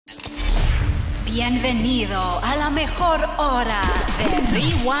Bienvenido a la mejor hora de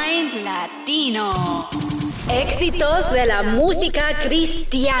Rewind Latino. Éxitos de la música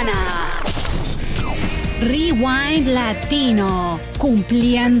cristiana. Rewind Latino,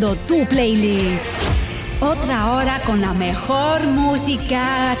 cumpliendo tu playlist. Otra hora con la mejor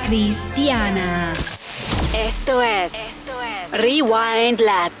música cristiana. Esto es Rewind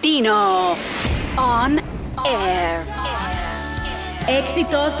Latino On Air.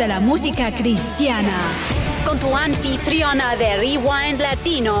 Éxitos de la música cristiana. Con tu anfitriona de Rewind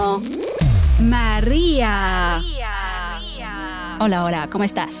Latino, María. Hola, ¿cómo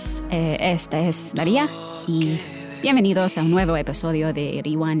estás? Esta es María y bienvenidos a un nuevo episodio de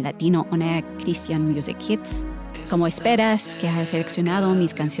Rewind Latino On Air Christian Music Hits. Como esperas que hayas seleccionado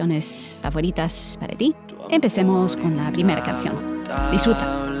mis canciones favoritas para ti, empecemos con la primera canción. Disfruta.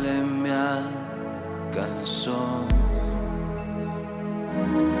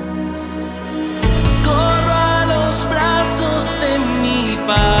 Corro a los brazos de mi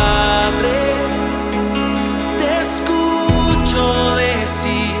Padre, te escucho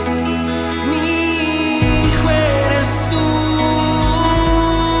decir, mi hijo eres tú.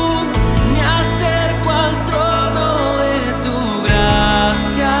 Me acerco al trono de tu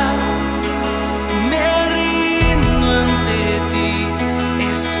gracia, me rindo ante ti,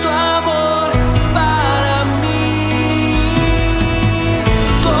 es tu amor para mí.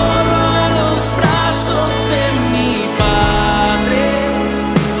 Corro a los brazos de mi Padre,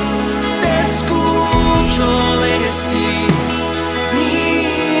 te escucho decir, mi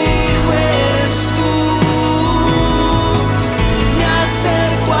hijo eres tú. Me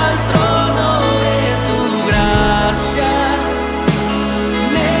acerco al trono de tu gracia,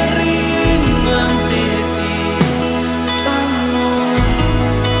 me rindo ante ti, tu amor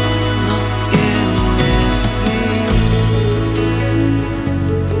no tiene fin.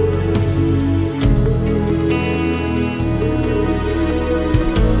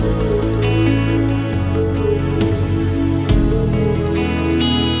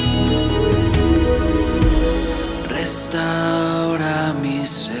 Restaura mi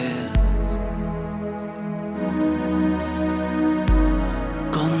ser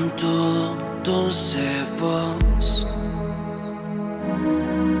con tu dulce voz.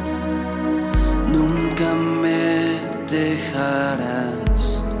 Nunca me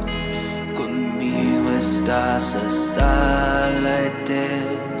dejarás, conmigo estás hasta la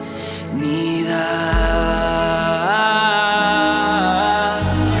eternidad.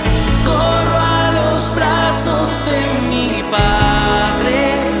 Corro a los brazos de mi Padre,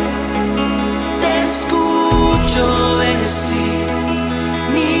 te escucho decir,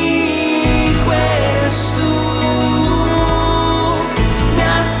 mi hijo eres tú. Me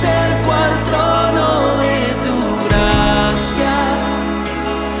acerco al trono de tu gracia,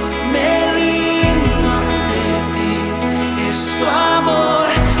 me rindo ante ti, es tu amor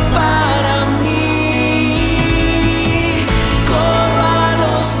para mí. Corro a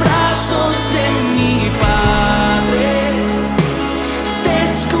los brazos de mi Padre, te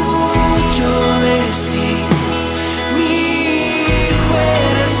escucho decir, mi hijo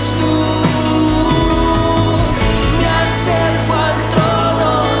eres tú. Me acerco al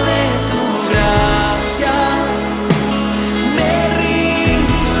trono de tu gracia, me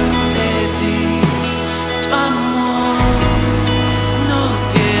rindo ante ti, tu amor no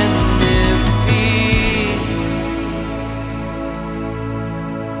tiene fin.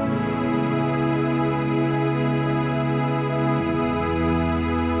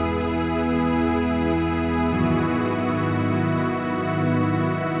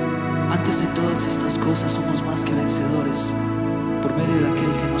 Antes en todas estas cosas somos más que vencedores por medio de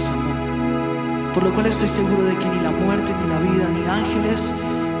aquel que nos amó. Por lo cual estoy seguro de que ni la muerte, ni la vida, ni ángeles,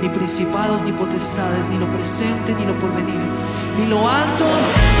 ni principados, ni potestades, ni lo presente, ni lo porvenir, ni lo alto,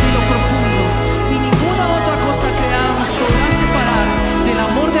 ni lo profundo, ni ninguna otra cosa creada nos podrá separar del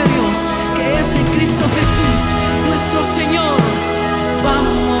amor de Dios que es en Cristo Jesús, nuestro Señor. Tu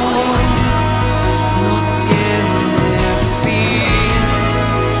amor no tiene fin.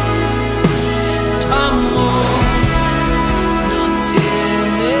 Tu amor no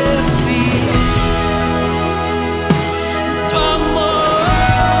tiene fin. Tu amor.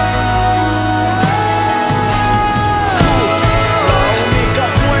 La única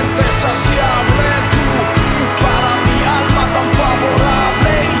fuente saciable, tú, para mi alma tan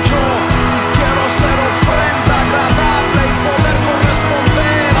favorable. Y yo quiero ser ofrenda agradable y por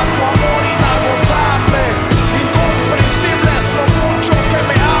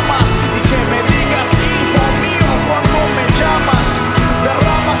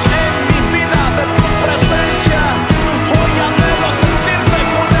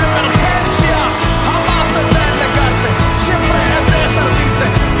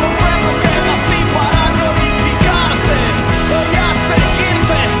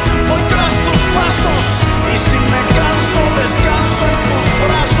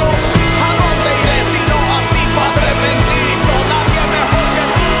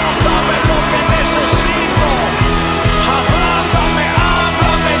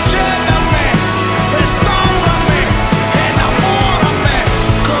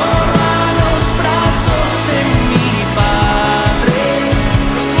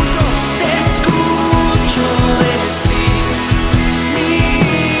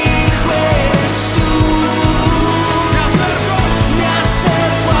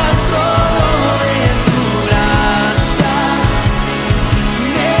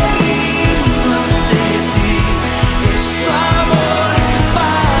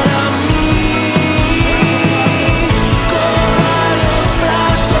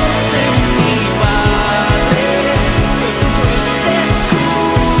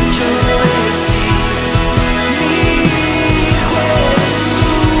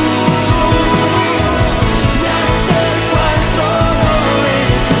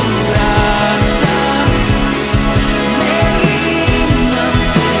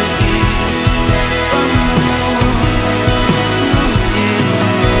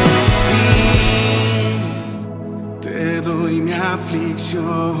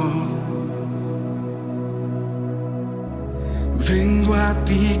canción. Vengo a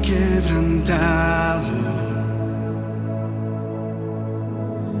ti quebrantado,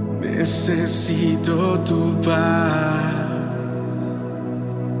 necesito tu paz.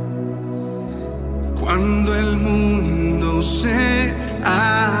 Cuando el mundo se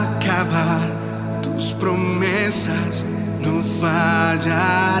acaba, tus promesas no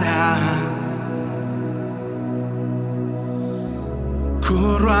fallarán.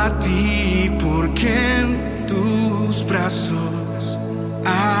 Corro a ti porque en tus brazos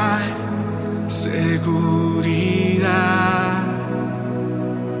hay seguridad.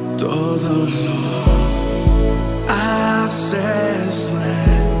 Todo lo haces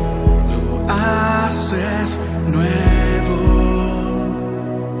nuevo, lo haces nuevo.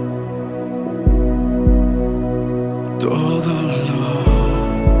 Todo lo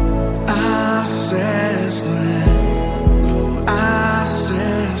haces nuevo, lo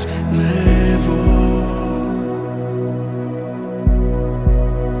haces nuevo.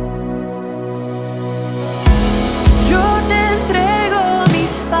 Yo te entrego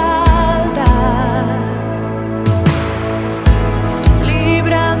mis faltas,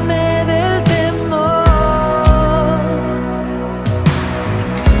 líbrame del temor.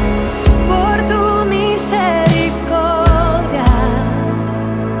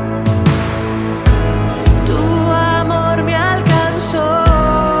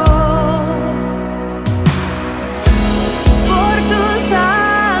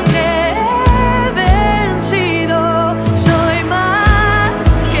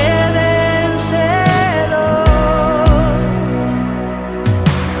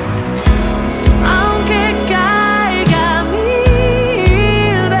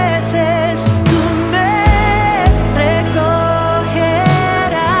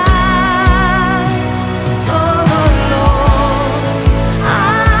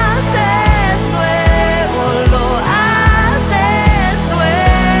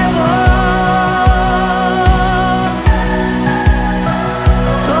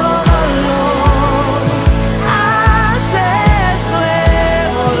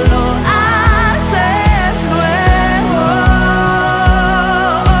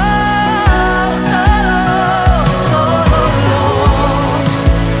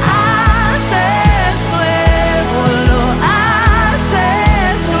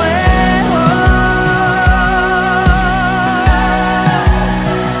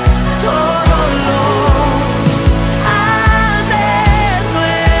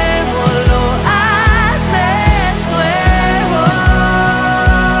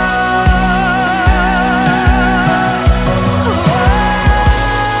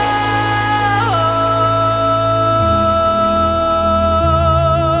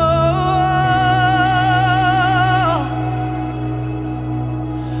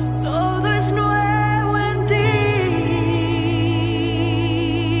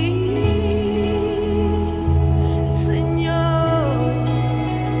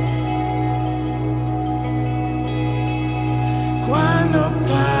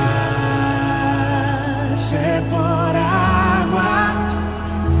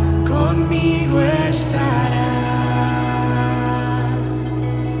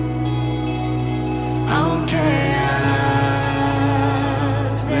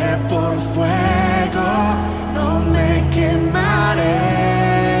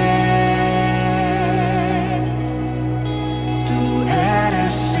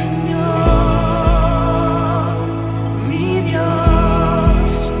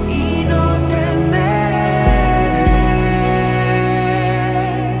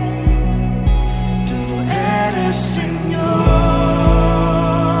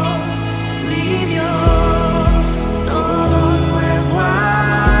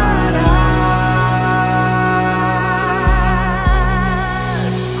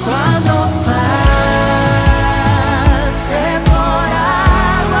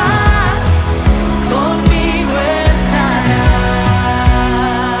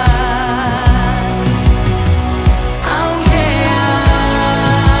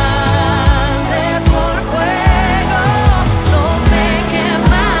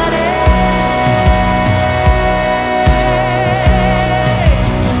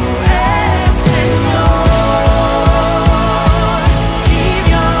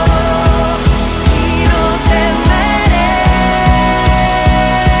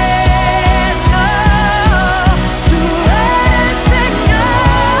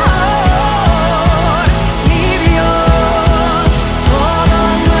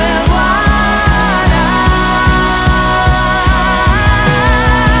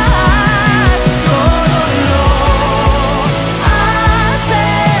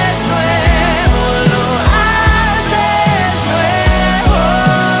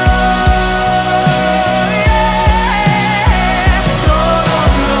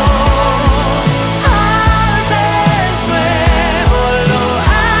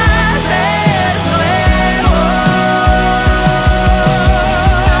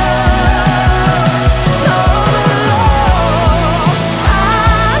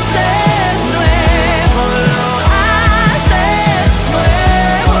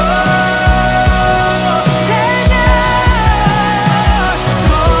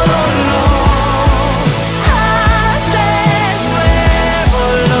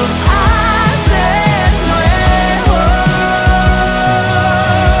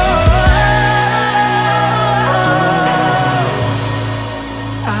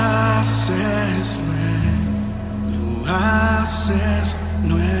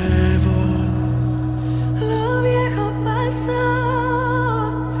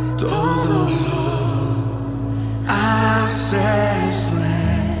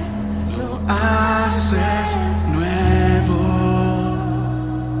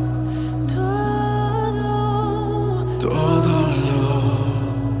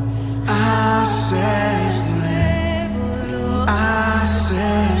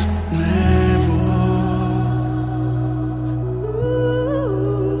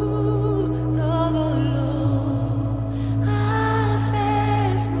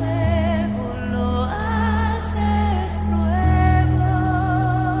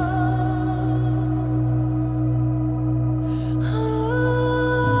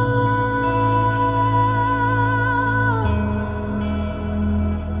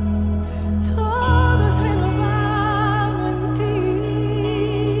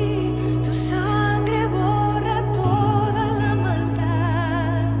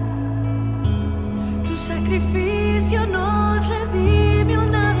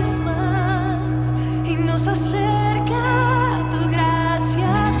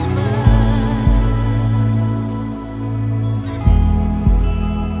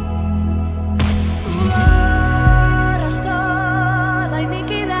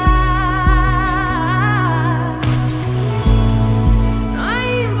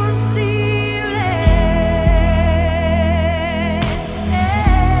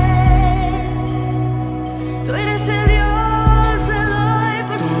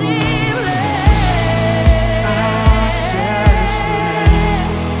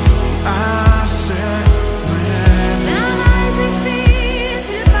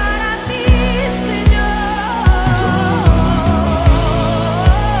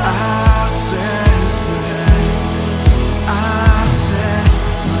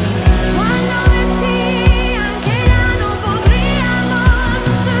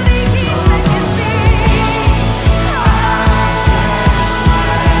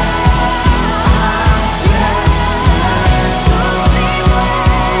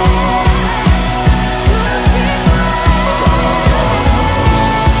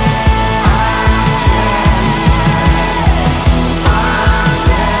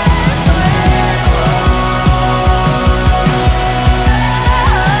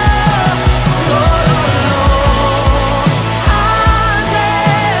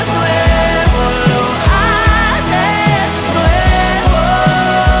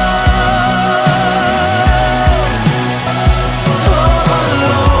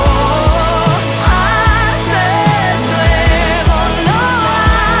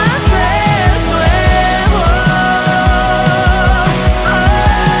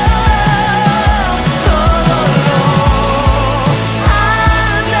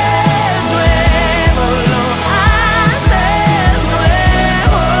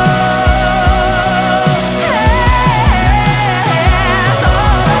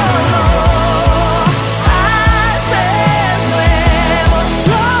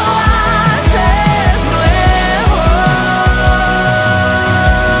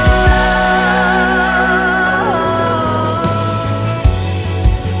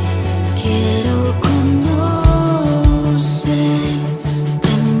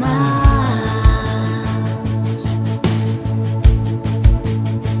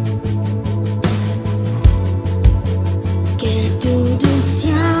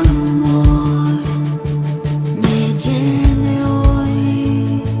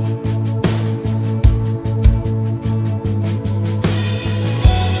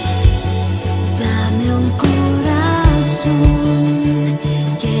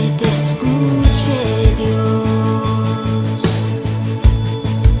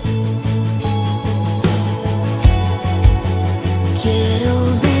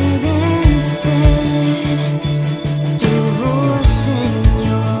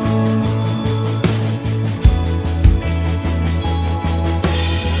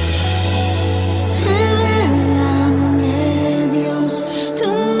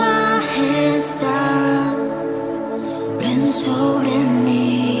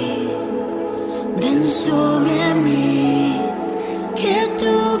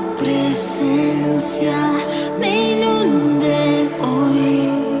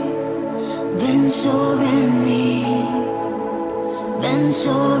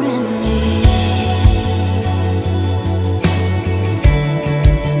 sobre mí.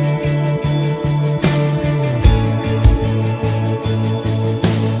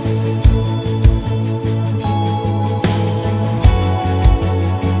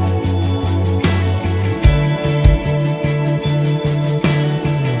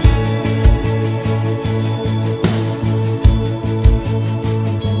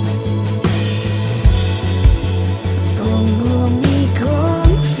 Pongo mi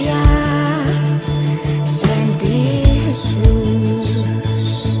confianza en ti, Jesús.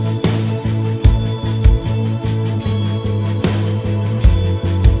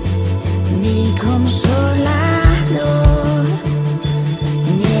 Mi consolador,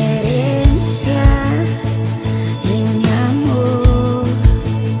 mi herencia y mi amor.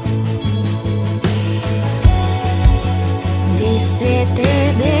 Vístete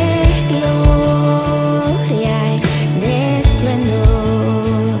de gloria y de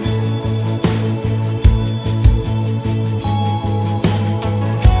esplendor.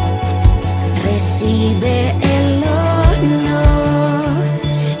 Recibe el honor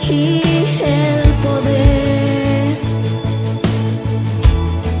y el poder.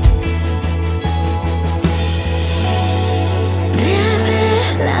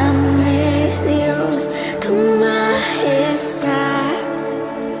 Revelame, Dios, tu majestad.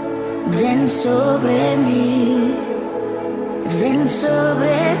 Ven sobre mí,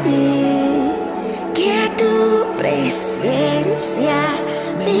 que tu presencia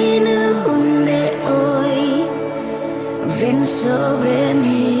me inunde hoy. Ven sobre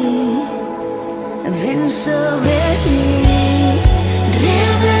mí,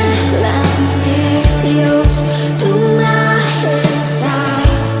 revélame, Dios, tu majestad.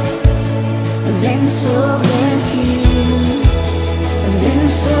 Ven sobre mí,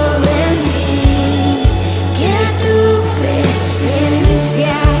 que tu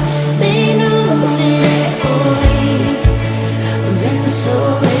presencia me inunde hoy. Ven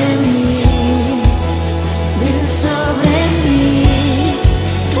sobre mí,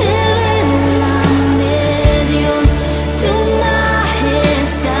 revélame, Dios, tu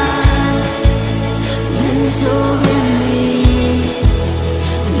majestad. Ven sobre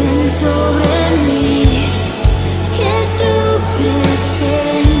mí, que tu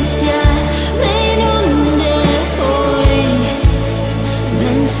presencia me inunde hoy.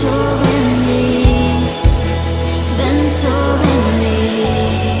 Ven sobre mí.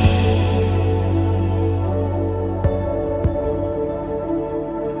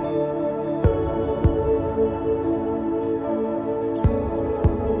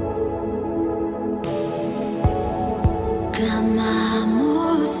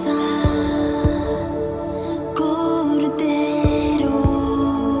 Clamamos al Cordero.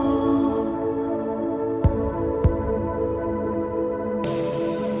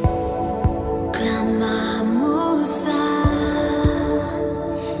 Clamamos al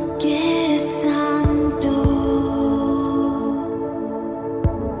que es santo.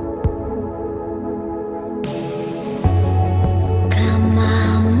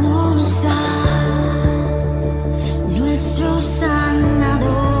 Clamamos a nuestro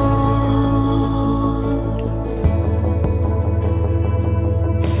sanador.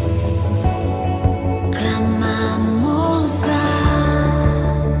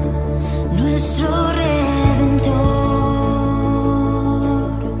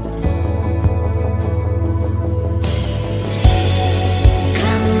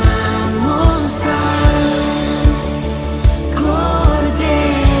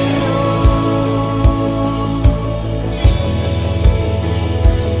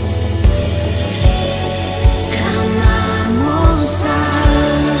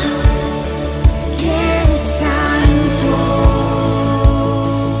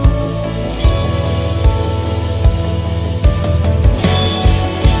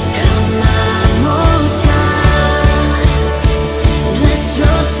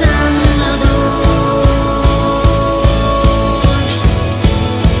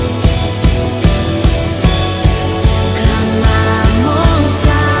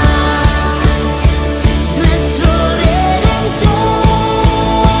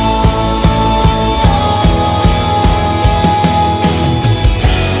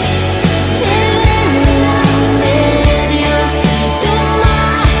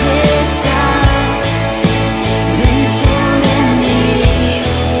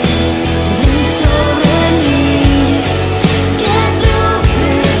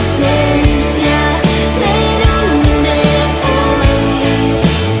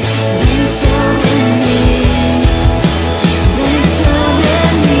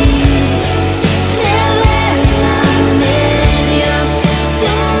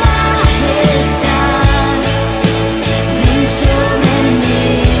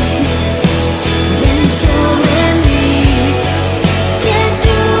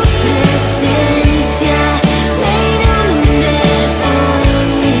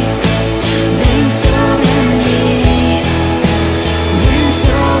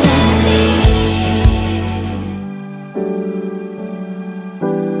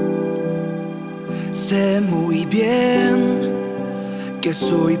 que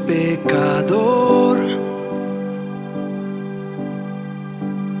soy pecador.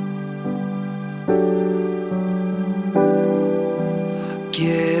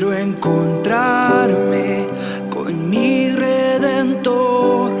 Quiero encontrarme con mi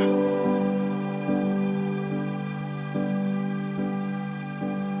Redentor.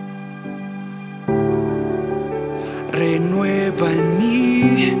 Renueva en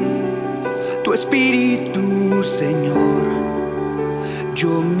mí tu espíritu, Señor.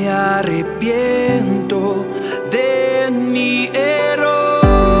 Yo me arrepiento de mi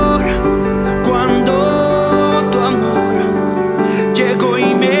error. Cuando tu amor llegó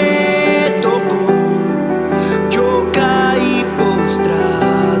y me tocó, yo caí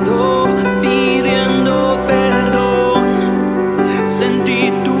postrado pidiendo perdón.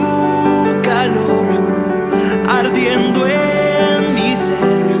 Sentí tu calor ardiendo en mi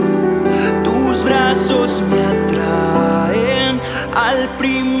ser. Tus brazos me atraen al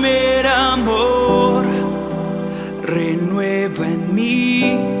primer amor. Renueva en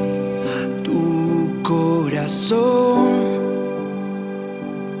mí tu corazón.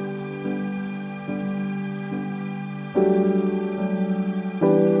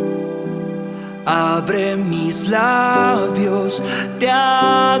 Abre mis labios, te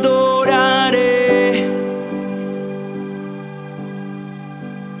adoraré.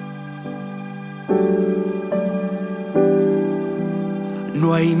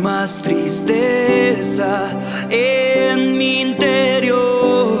 No hay más tristeza en mi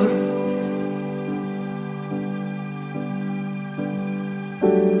interior.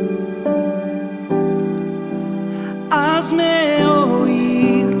 Hazme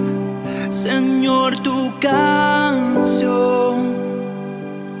oír, Señor, tu canción.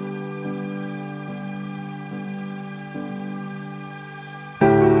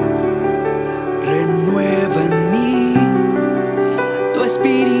 Renueva en mí tu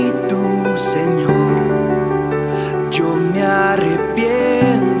espíritu, Señor. Yo me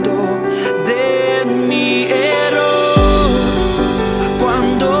arrepiento de mi error.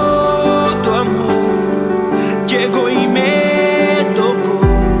 Cuando tu amor llegó y me tocó,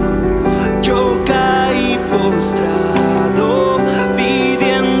 yo caí postrado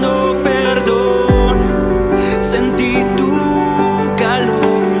pidiendo perdón. Sentí tu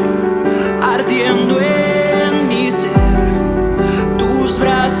calor ardiendo en mi ser. Tus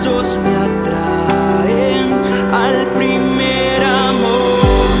brazos me atraen al primer amor.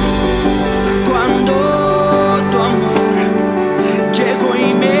 Cuando tu amor llegó y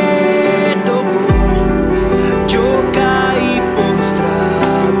me tocó, yo caí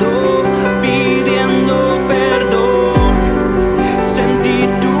postrado pidiendo perdón. Sentí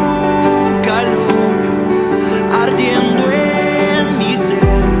tu calor ardiendo en mi ser.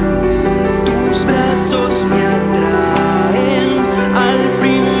 Tus brazos me atraen al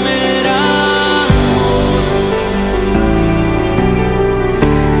primer amor.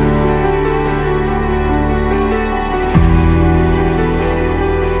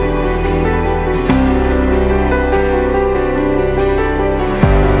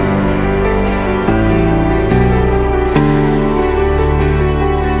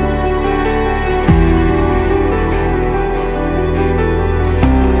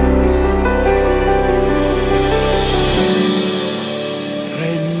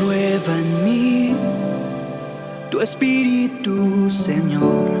 Renueva en mí tu espíritu,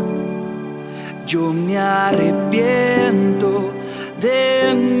 Señor. Yo me arrepiento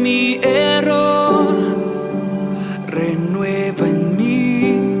de mi error. Renueva en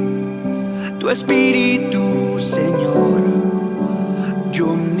mí tu espíritu, Señor.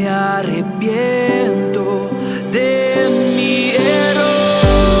 Yo me arrepiento de mi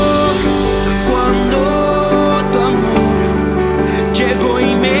error. Cuando tu amor llegó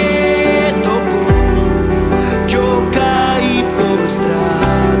y me tocó, yo caí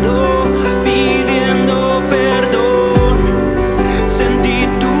postrado pidiendo perdón. Sentí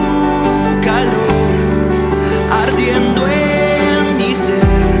tu calor ardiendo en mi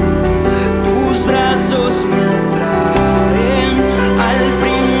ser. Tus brazos me atraen al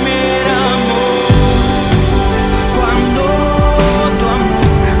primer amor. Cuando tu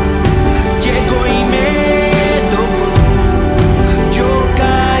amor llegó y me tocó, yo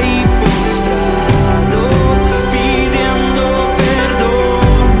caí postrado pidiendo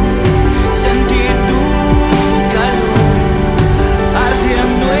perdón. Sentí tu calor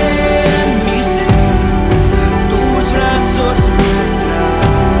ardiendo en mi ser. Tus brazos me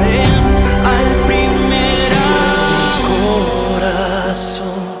atraen al primer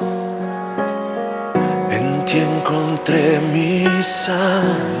Corazón, en ti encontré mi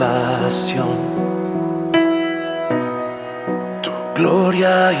salvación. Tu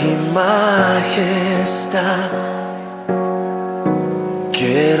gloria y majestad.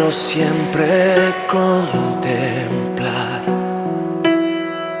 Quiero siempre contemplar.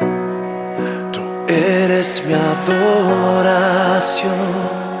 Tú eres mi adoración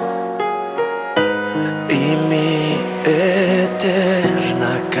y mi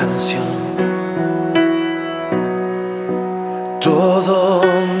eterna canción. Todo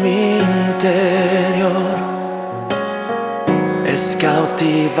mi interior es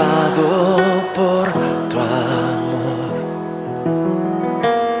cautivado por tu amor.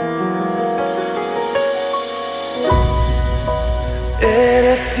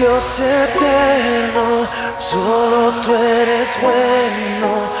 Eres Dios eterno, solo tú eres bueno.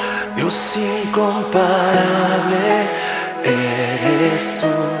 Dios incomparable eres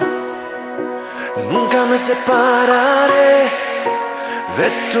tú. Nunca me separaré de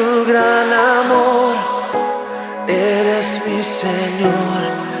tu gran amor. Eres mi Señor,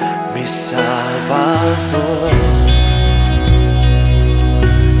 mi Salvador.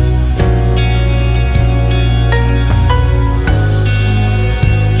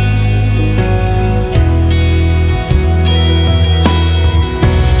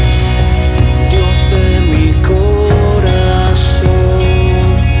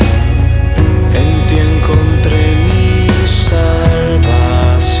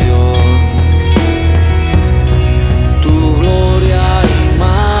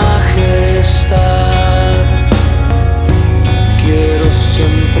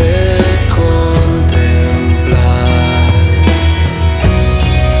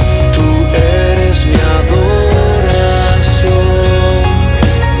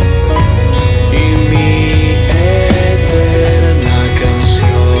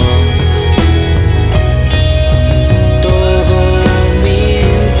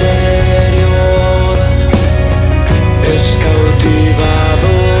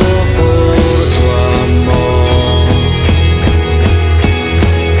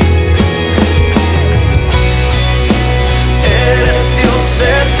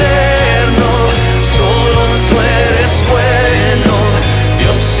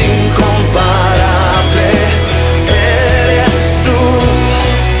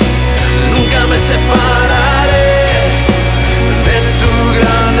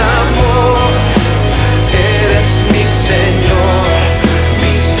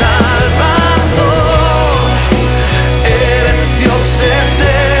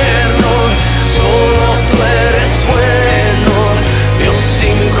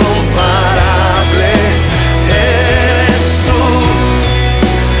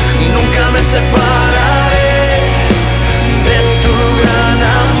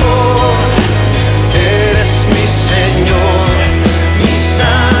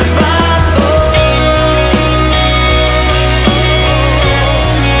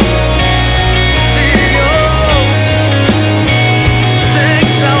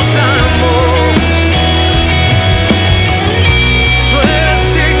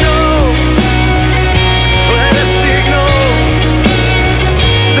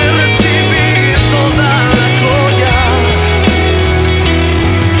 Toda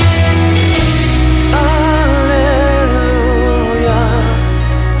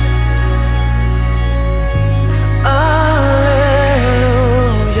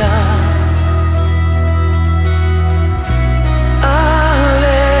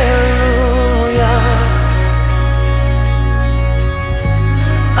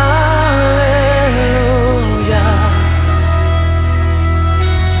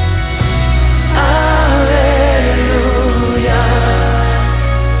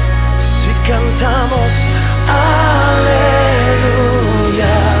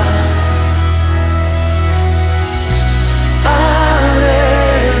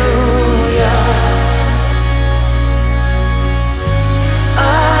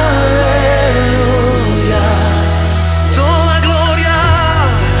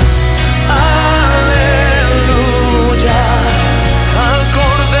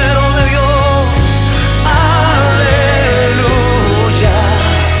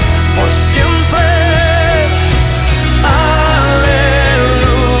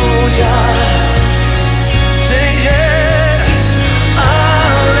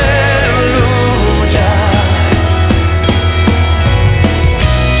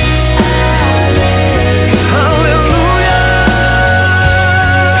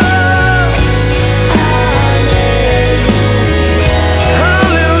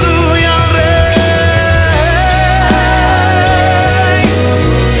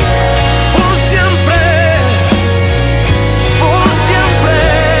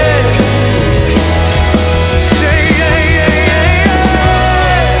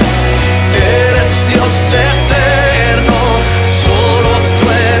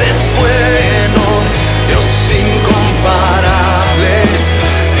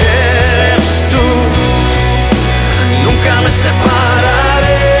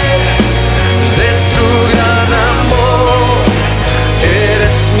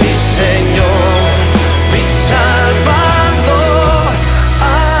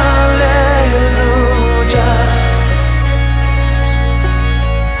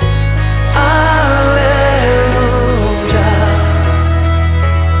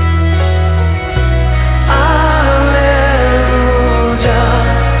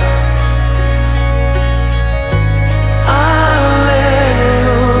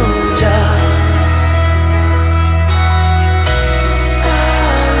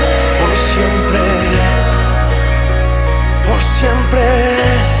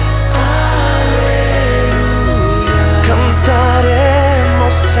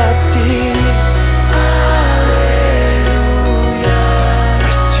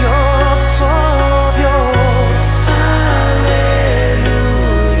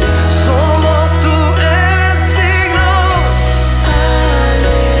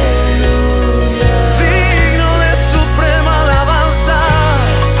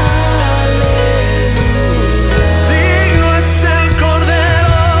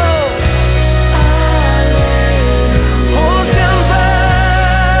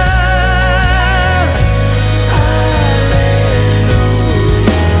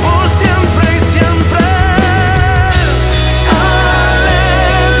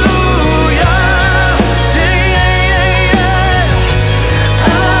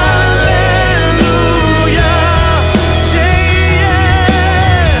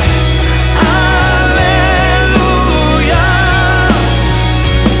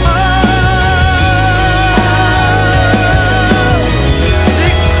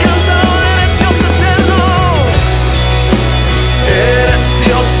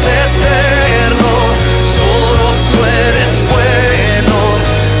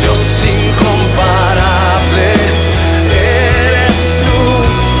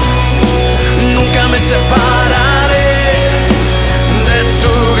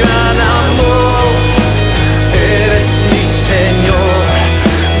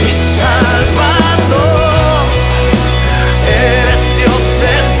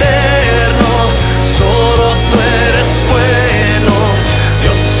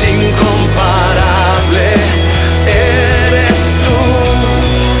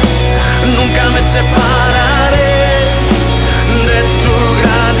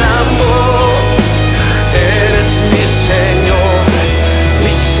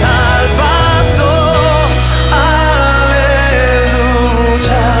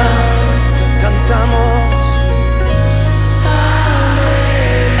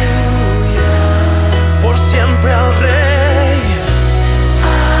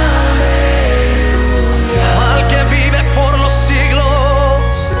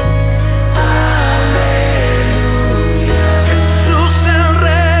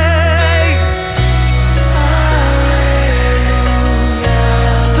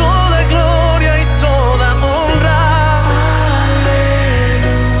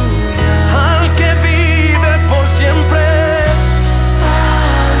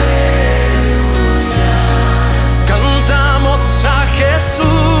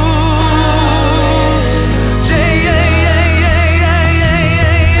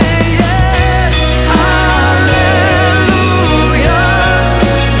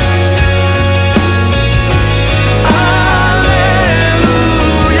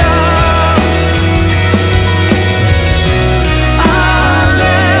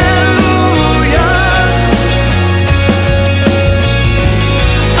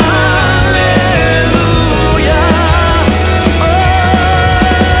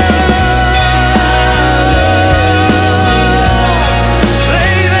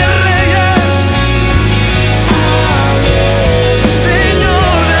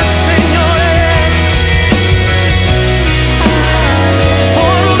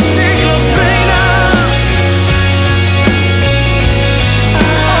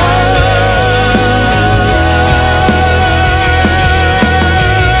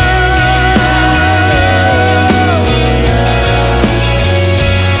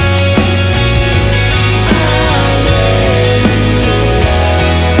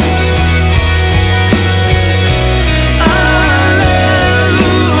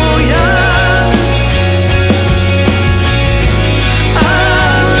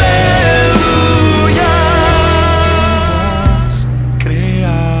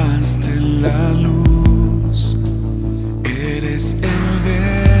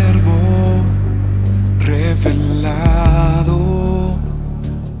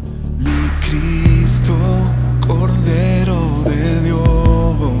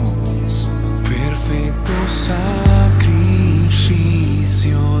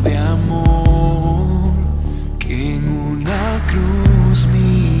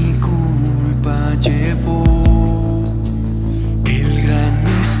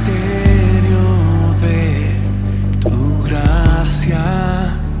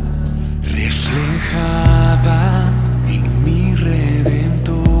reflejada en mi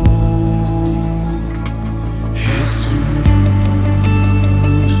Redentor. Jesús,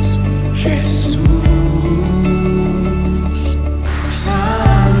 Jesús,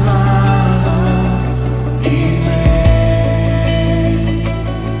 Salvador y Rey.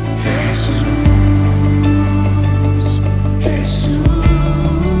 Jesús, Jesús,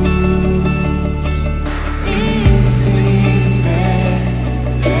 Príncipe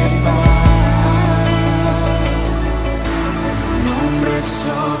de paz. Nombre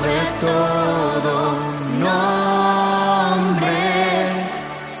sobre todo nombre,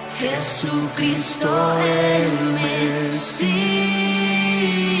 Jesucristo el Mesías.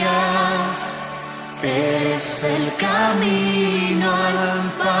 Eres el camino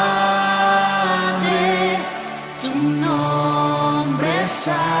al Padre, tu nombre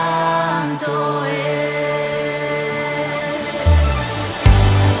santo es.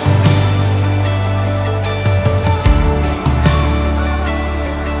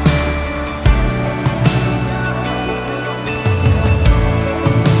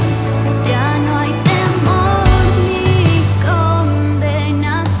 Ya no hay temor ni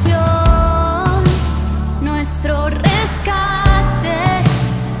condenación. Nuestro rescate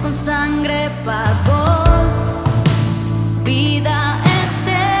con sangre pagó. Vida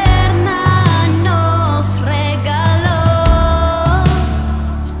eterna nos regaló.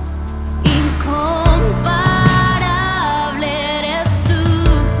 Incomparable eres tú,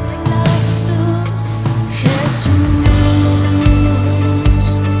 Jesús,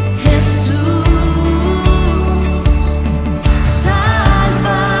 Jesús,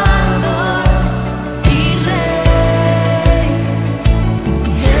 Salvador y Rey.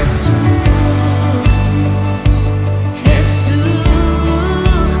 Jesús, Jesús,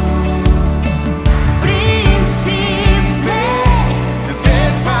 Príncipe de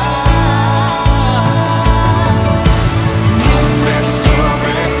paz. Nombre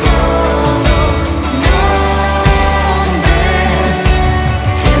sobre todo nombre,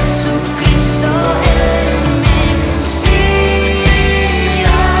 Jesucristo el Mesías.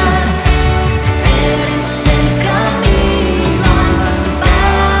 Eres el camino al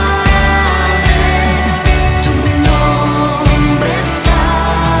Padre, tu nombre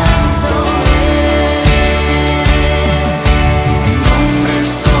santo es. Nombre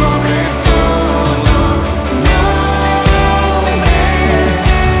sobre todo nombre,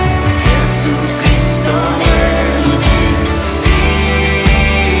 Jesucristo el Mesías.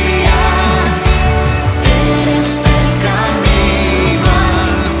 Eres el camino al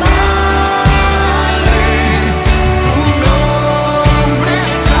Padre, tu nombre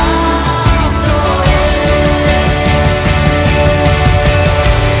santo es.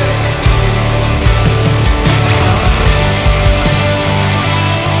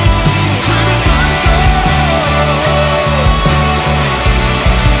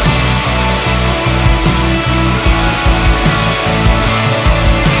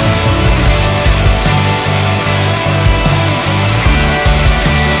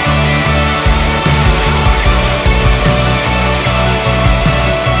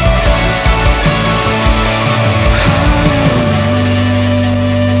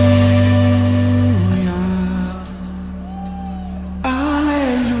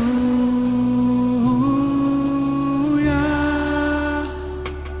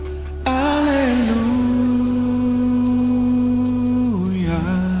 Aleluya,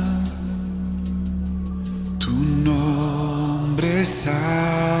 tu nombre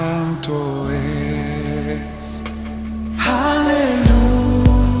santo es. Aleluya,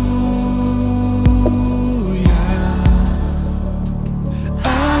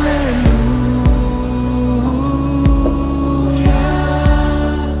 aleluya,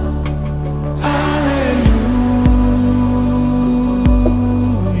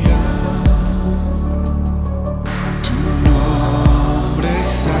 aleluya, tu nombre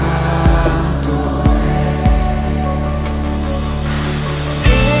santo es.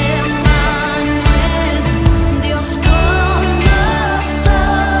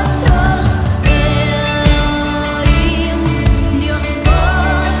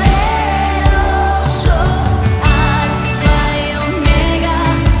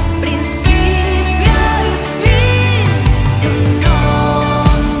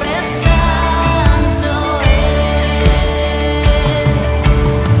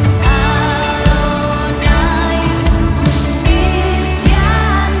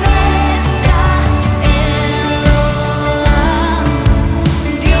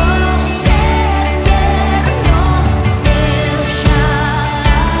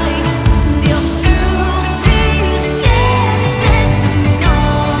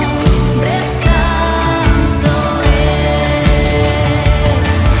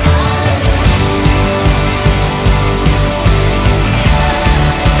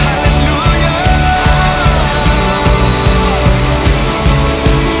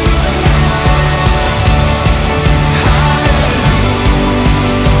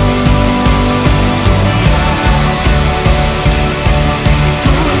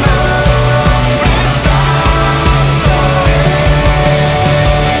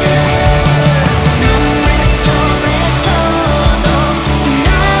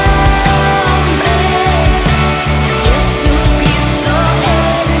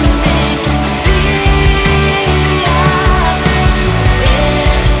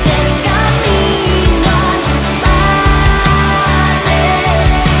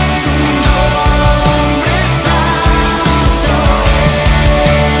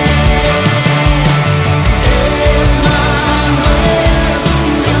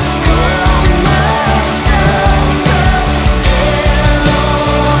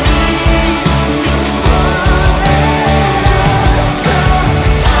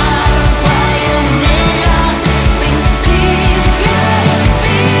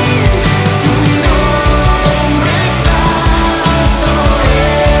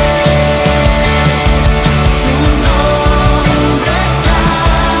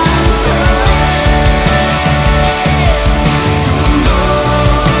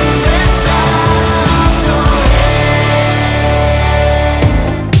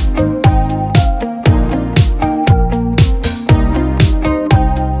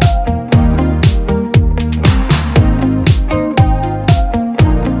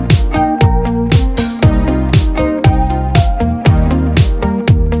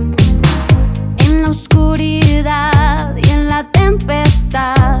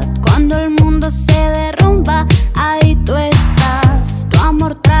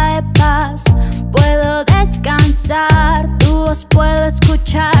 paz. Puedo descansar, tu voz puedo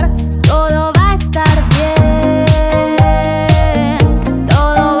escuchar. Todo va a estar bien.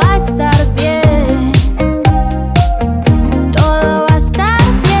 Todo va a estar bien. Todo va a estar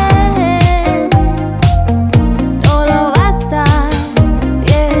bien. Todo va a estar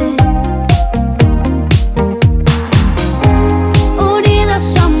bien. Unidos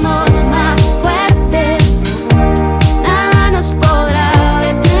somos más fuertes. Nada nos podrá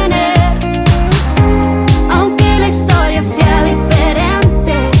detener. Aunque la historia sea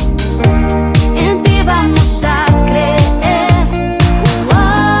diferente, en ti vamos a creer.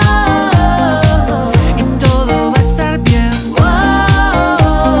 Y todo va a estar bien.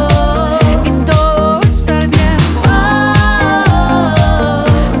 Y todo va a estar bien.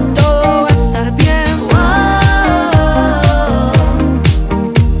 Todo va a estar bien.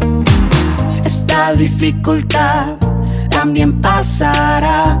 Esta dificultad también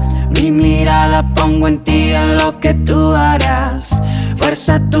pasará. Mi mirada pongo en ti, en lo que tú harás.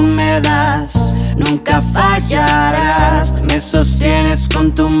 Fuerza tú me das, nunca fallarás. Me sostienes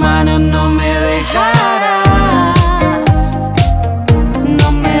con tu mano, no me dejarás.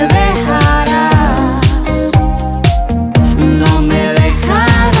 No me dejarás. No me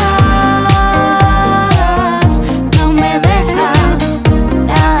dejarás. No me dejarás.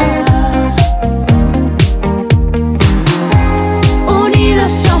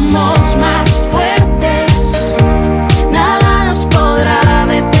 Unidos somos más fuertes. Nada nos podrá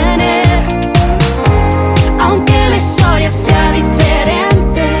detener. Aunque la historia sea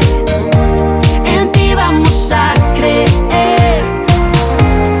diferente, en ti vamos a creer.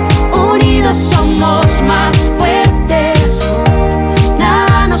 Unidos somos más fuertes.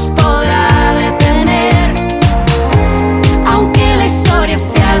 Nada nos podrá detener. Aunque la historia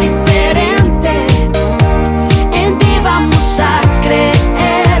sea diferente, en ti vamos a creer.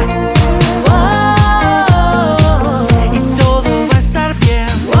 Y todo va a estar bien.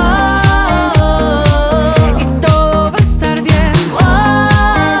 Y todo va a estar bien.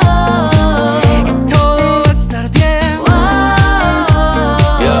 Y todo va a estar bien.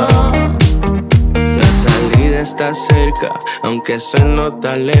 La salida está cerca, aunque se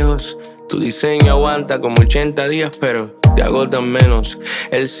nota lejos. Tu diseño aguanta como 80 días, pero te agotan menos.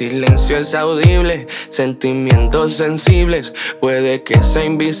 El silencio es audible, sentimientos sensibles. Puede que sea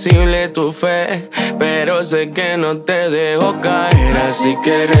invisible tu fe, pero sé que no te dejo caer. Así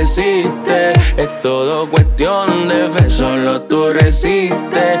que resiste, es todo cuestión de fe. Solo tú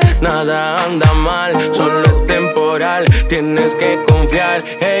resistes, nada anda mal, solo es temporal. Tienes que confiar,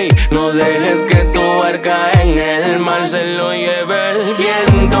 hey, no dejes que tu barca en el mar se lo lleve el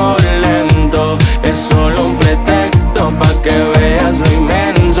viento lento. Es solo un pretexto pa' que veas lo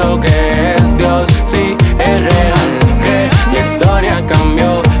inmenso que es Dios. Sí, es real que mi historia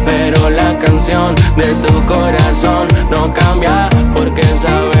cambió, pero la canción de tu corazón no cambia, porque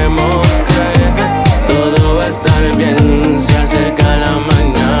sabemos que todo va a estar bien. Se acerca la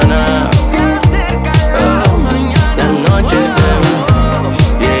mañana, la noche se va,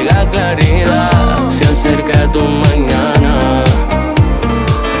 llega claridad, se acerca tu mañana.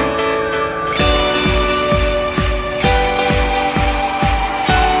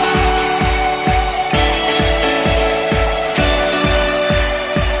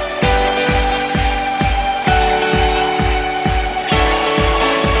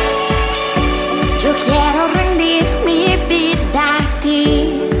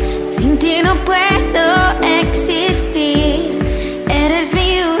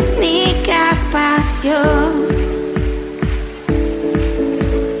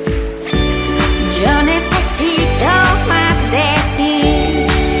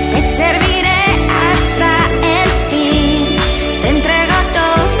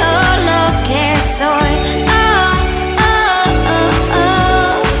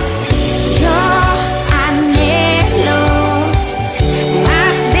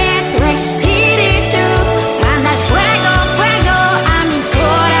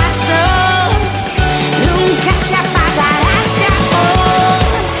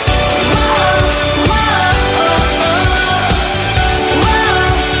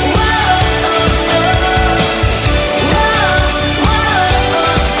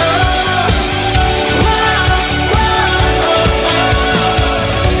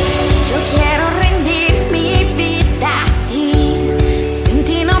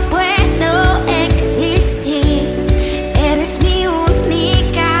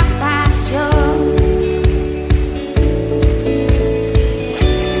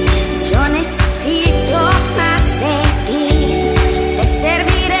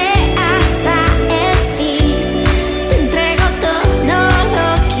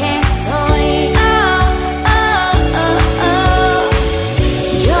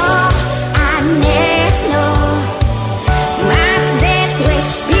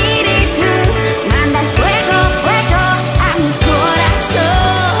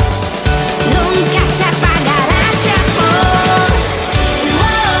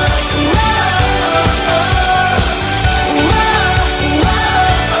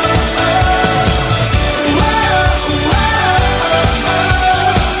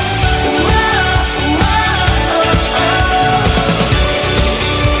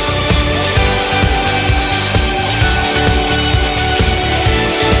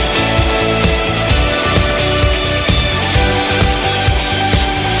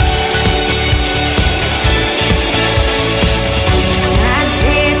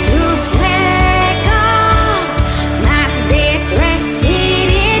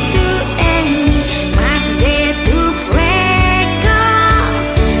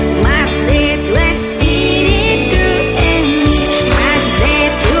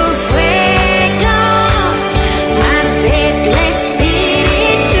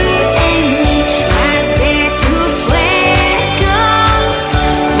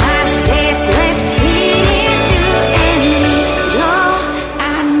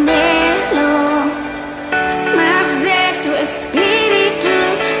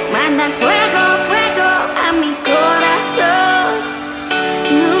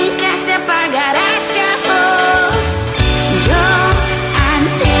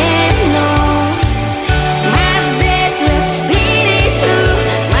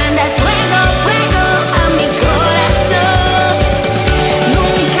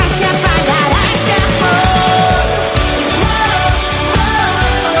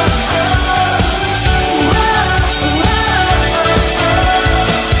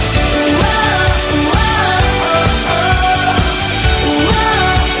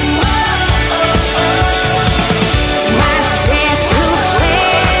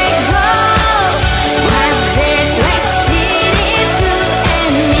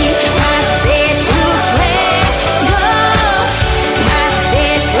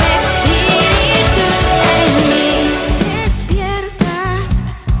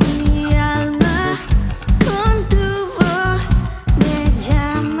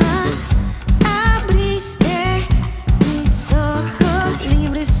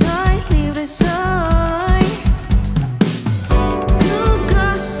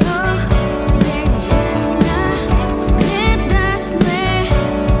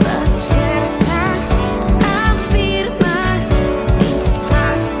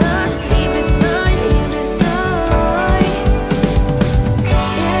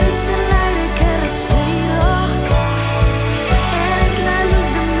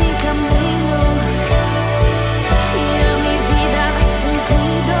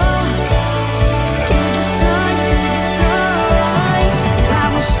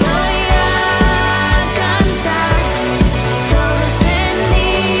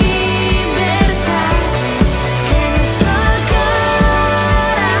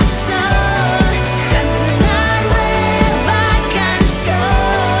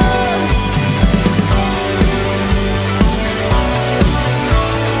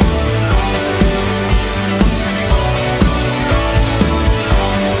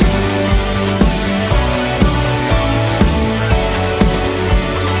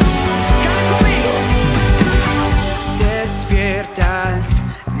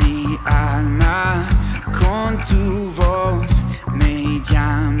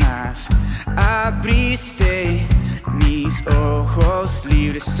 abriste mis ojos,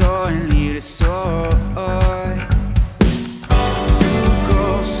 libres soy, libres